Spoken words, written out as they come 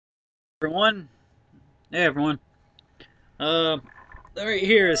Everyone. Hey everyone. Uh, right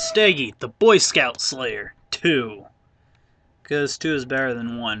here is Staggy, the Boy Scout Slayer 2. Because 2 is better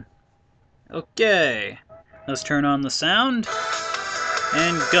than 1. Okay. Let's turn on the sound.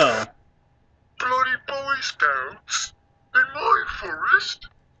 And go. Bloody Boy Scouts? In my forest?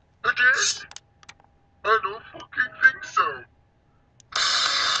 Again? I don't fucking think so.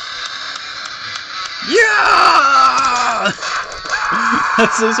 Yeah!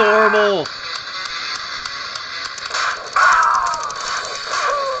 This is horrible.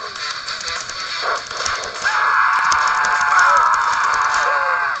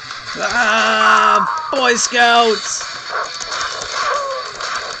 Ah, Boy Scouts!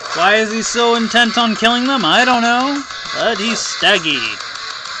 Why is he so intent on killing them? I don't know. But he's Staggy.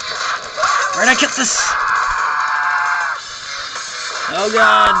 Where'd I get this? Oh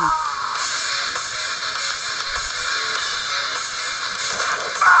god.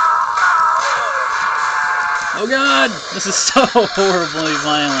 Oh god! This is so horribly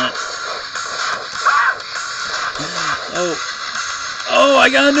violent. Oh. Oh, I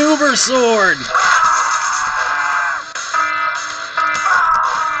got an Uber sword!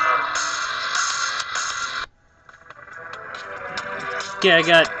 Okay, I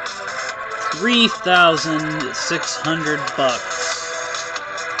got 3,600 bucks.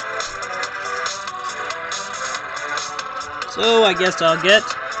 So I guess I'll get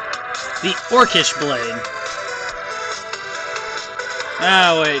the Orcish blade.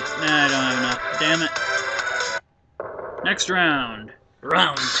 Ah, wait. Nah, I don't have enough. Damn it. Next round.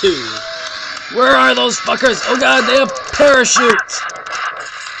 Round 2. Where are those fuckers? Oh god, they have parachutes!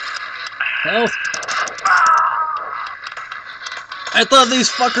 Health. I thought these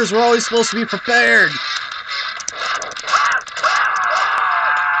fuckers were always supposed to be prepared.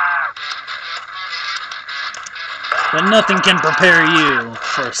 But nothing can prepare you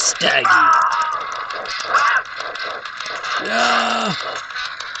for Staggy. Yeah.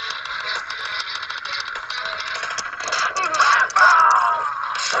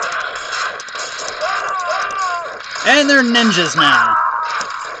 And they're ninjas now.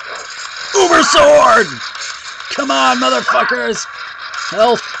 Uber sword! Come on, motherfuckers!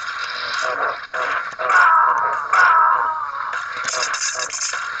 Health.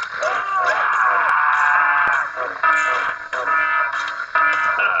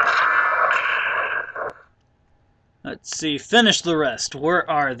 Let's see, finish the rest. Where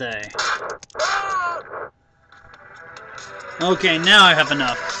are they? Okay, now I have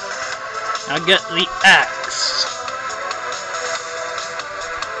enough. I'll get the axe.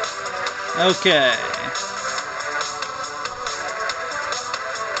 Okay.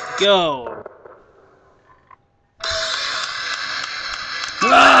 Go.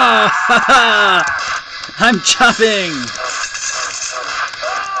 Ah! Ha ha! I'm chopping!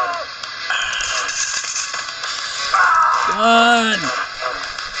 Come on!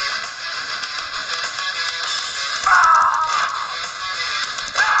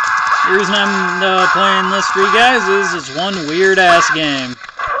 The reason I'm playing this for you guys is it's one weird-ass game.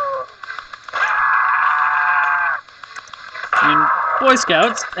 I mean, Boy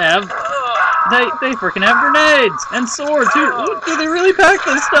Scouts have... They freaking have grenades! And swords! Ooh, do they really pack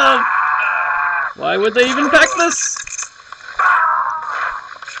this stuff? Why would they even pack this?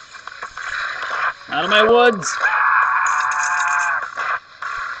 Out of my woods!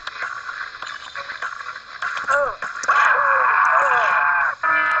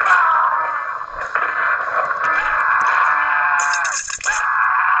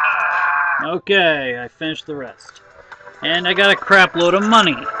 Okay, I finished the rest. And I got a crap load of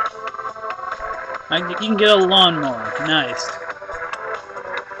money. You can get a lawnmower. Nice.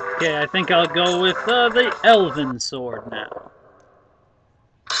 Okay, I think I'll go with the elven sword now.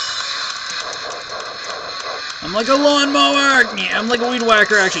 I'm like a lawnmower! Yeah, I'm like a weed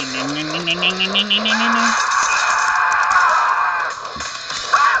whacker, actually.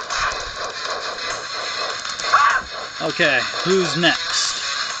 Okay, who's next?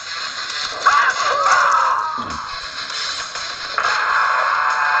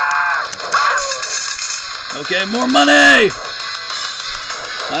 Okay, more money!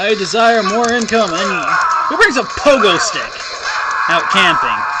 I desire more income, and who brings a pogo stick out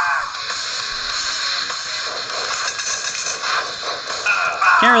camping?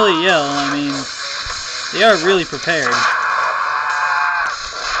 Can't really yell, I mean, they are really prepared.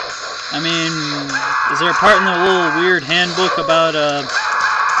 I mean, is there a part in the little weird handbook about a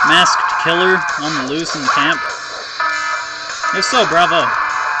masked killer on the loose in the camp? If so, bravo.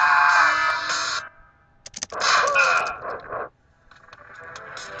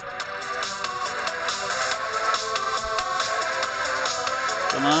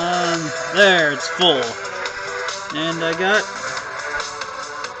 Come on. on. There, it's full. And I got...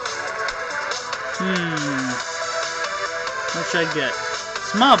 what should I get?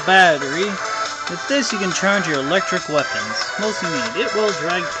 Small battery. With this you can charge your electric weapons. Most you need. It will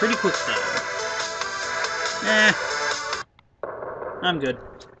drag pretty quick though. I'm good.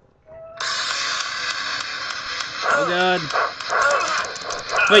 Oh god.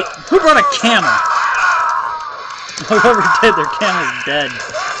 Wait, who brought a camel? Whoever did, their camel's dead.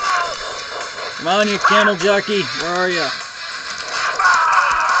 Come on, you camel jockey. Where are you?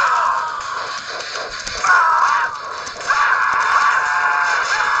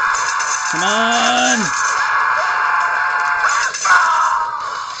 Come on!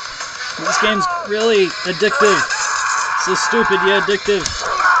 This game's really addictive. So stupid yet addictive.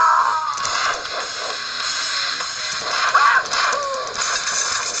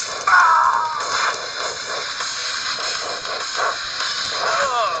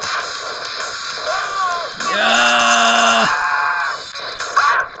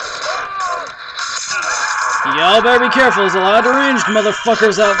 Y'all better be careful, there's a lot of deranged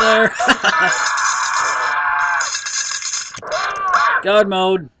motherfuckers out there. God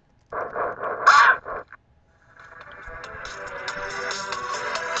mode.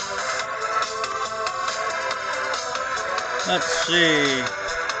 Let's see.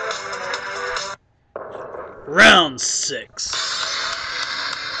 Round 6.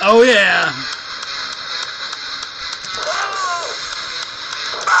 Oh yeah.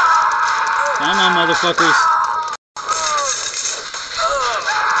 Come on, motherfuckers.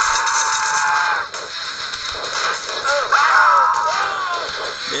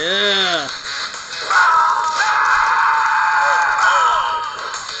 Yeah.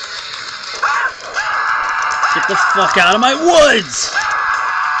 Get the fuck out of my woods!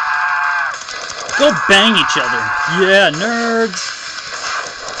 Go bang each other. Yeah, nerds.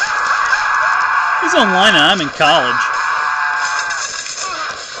 He's online and I'm in college.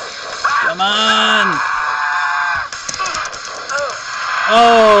 Come on!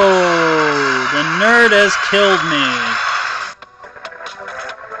 Oh, the nerd has killed me.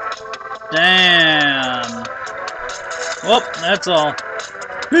 Damn. Well, that's all.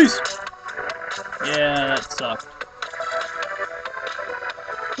 Peace. Yeah, that sucked.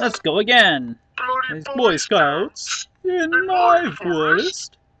 Let's go again. These Boy Scouts in my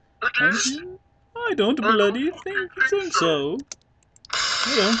forest. I don't bloody think so.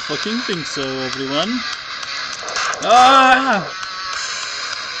 I don't fucking think so, everyone. Ah!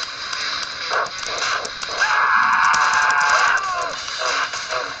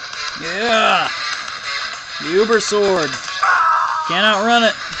 Yeah! The Uber sword. Can't outrun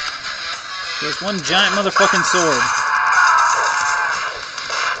it. There's one giant motherfucking sword.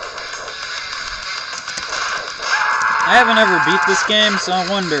 I haven't ever beat this game, so I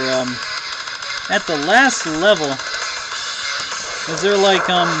wonder, at the last level, is there like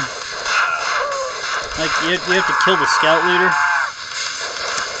you have to kill the scout leader?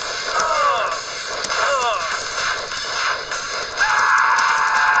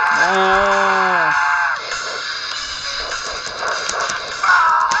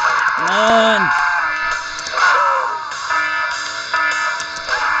 Come on!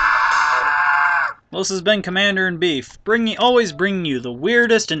 Well, this has been Commander and Beef, always bringing you the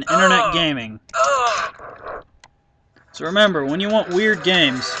weirdest in internet gaming. So remember, when you want weird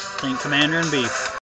games, think Commander and Beef.